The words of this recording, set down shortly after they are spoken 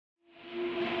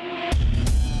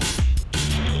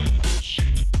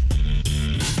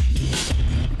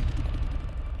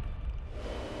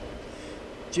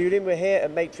Julian, we're here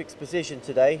at Matrix Precision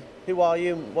today. Who are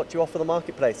you and what do you offer the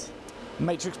marketplace?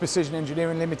 Matrix Precision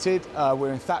Engineering Limited.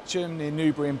 We're in Thatcham, near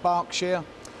Newbury in Berkshire.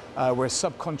 We're a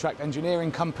subcontract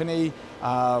engineering company,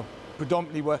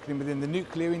 predominantly working within the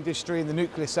nuclear industry, in the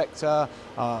nuclear sector,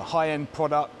 high-end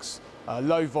products,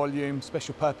 low volume,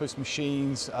 special purpose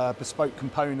machines, bespoke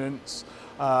components,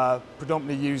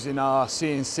 predominantly using our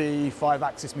CNC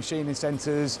 5-axis machining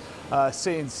centres,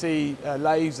 CNC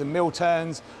lathes and mill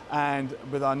turns, and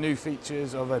with our new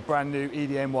features of a brand new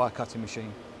EDM wire cutting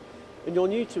machine. And you're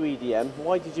new to EDM,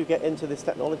 why did you get into this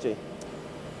technology?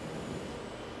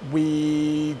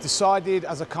 We decided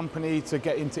as a company to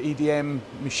get into EDM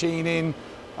machining.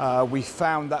 We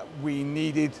found that we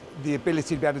needed the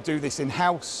ability to be able to do this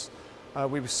in-house.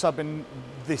 We were subbing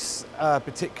this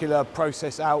particular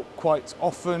process out quite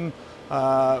often.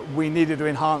 We needed to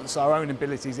enhance our own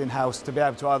abilities in-house to be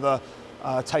able to either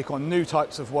take on new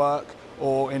types of work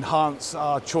or enhance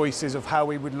our choices of how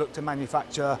we would look to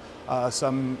manufacture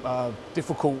some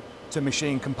difficult to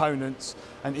machine components,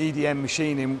 and EDM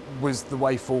machining was the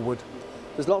way forward.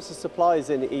 There's lots of suppliers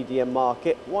in the EDM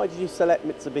market. Why did you select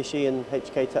Mitsubishi and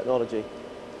HK Technology?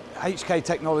 HK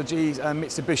Technologies and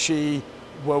Mitsubishi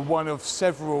were one of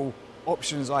several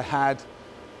options I had.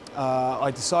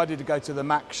 I decided to go to the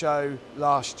MAC show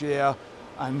last year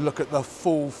and look at the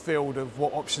full field of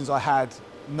what options I had,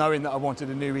 knowing that I wanted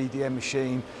a new EDM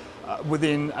machine.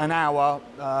 Within an hour,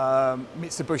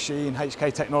 Mitsubishi and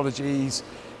HK Technologies,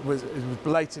 it was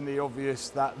blatantly obvious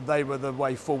that they were the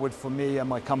way forward for me and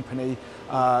my company.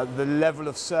 The level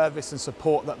of service and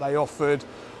support that they offered,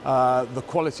 the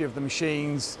quality of the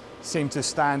machines seemed to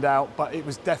stand out, but it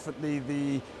was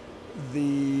definitely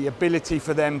the ability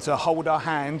for them to hold our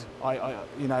hand.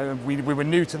 We were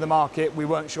new to the market. We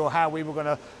weren't sure how we were going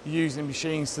to use the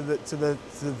machines to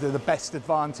the best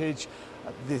advantage.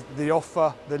 The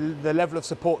offer, the level of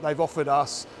support they've offered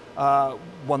us,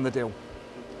 won the deal.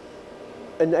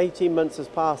 And 18 months has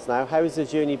passed now. How has the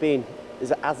journey been? Is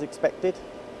it as expected?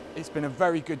 It's been a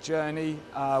very good journey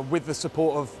with the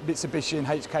support of Mitsubishi and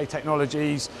HK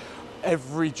Technologies.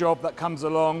 Every job that comes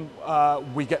along,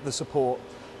 we get the support.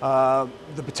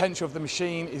 The potential of the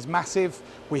machine is massive.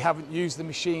 We haven't used the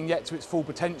machine yet to its full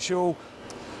potential.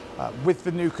 With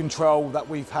the new control that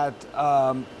we've had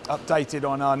updated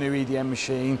on our new EDM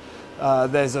machine,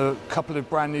 there's a couple of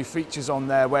brand new features on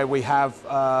there where we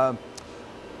have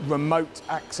remote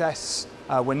access.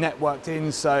 We're networked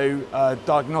in, so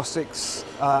diagnostics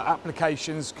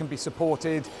applications can be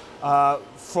supported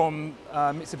from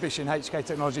Mitsubishi and HK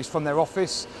Technologies from their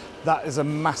office. That is a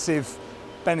massive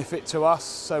benefit to us,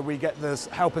 so we get this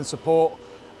help and support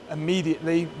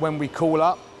immediately when we call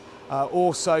up.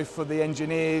 Also for the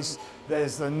engineers,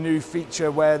 there's a new feature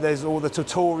where there's all the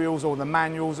tutorials, all the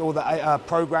manuals, all the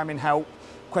programming help,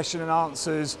 question and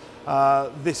answers.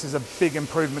 This is a big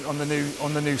improvement on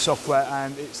the new software,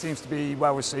 and it seems to be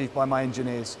well received by my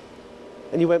engineers.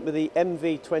 And you went with the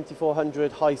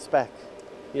MV2400 high spec.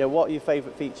 What are your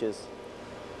favourite features?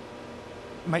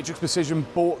 Matrix Precision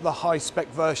bought the high spec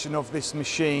version of this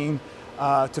machine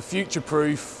to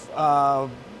future-proof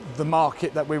the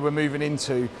market that we were moving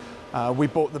into. We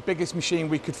bought the biggest machine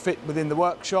we could fit within the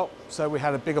workshop, so we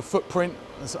had a bigger footprint,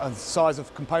 the size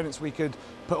of components we could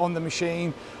put on the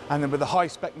machine, and then with the high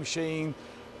spec machine,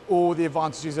 all the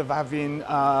advantages of having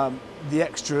the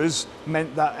extras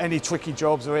meant that any tricky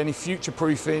jobs or any future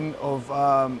proofing of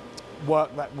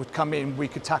work that would come in, we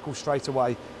could tackle straight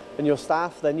away. And your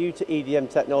staff, they're new to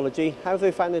EDM technology. How have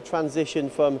they found the transition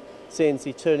from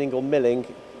CNC turning or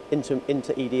milling into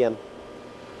EDM?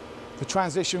 The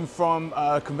transition from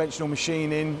conventional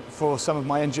machining for some of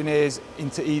my engineers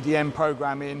into EDM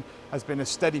programming has been a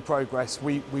steady progress.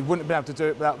 We wouldn't have been able to do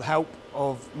it without the help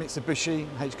of Mitsubishi,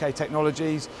 HK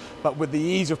Technologies, but with the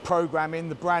ease of programming,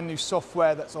 the brand new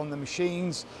software that's on the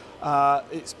machines,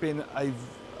 it's been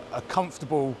a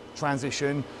comfortable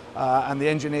transition, and the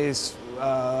engineers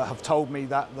have told me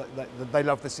that they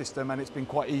love the system, and it's been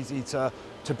quite easy to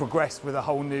progress with a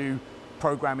whole new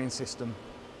programming system.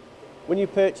 When you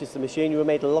purchased the machine, you were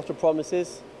made a lot of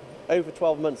promises. Over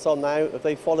 12 months on now, have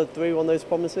they followed through on those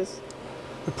promises?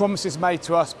 The promises made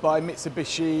to us by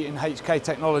Mitsubishi and HK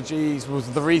Technologies was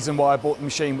the reason why I bought the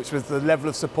machine, which was the level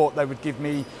of support they would give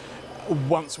me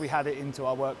once we had it into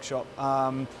our workshop.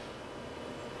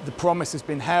 The promise has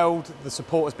been held, the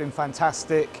support has been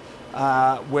fantastic.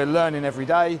 We're learning every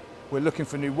day, we're looking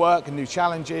for new work and new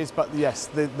challenges, but yes,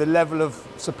 the level of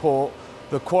support,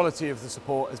 the quality of the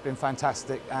support has been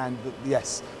fantastic, and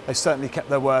yes, they've certainly kept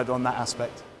their word on that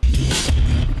aspect.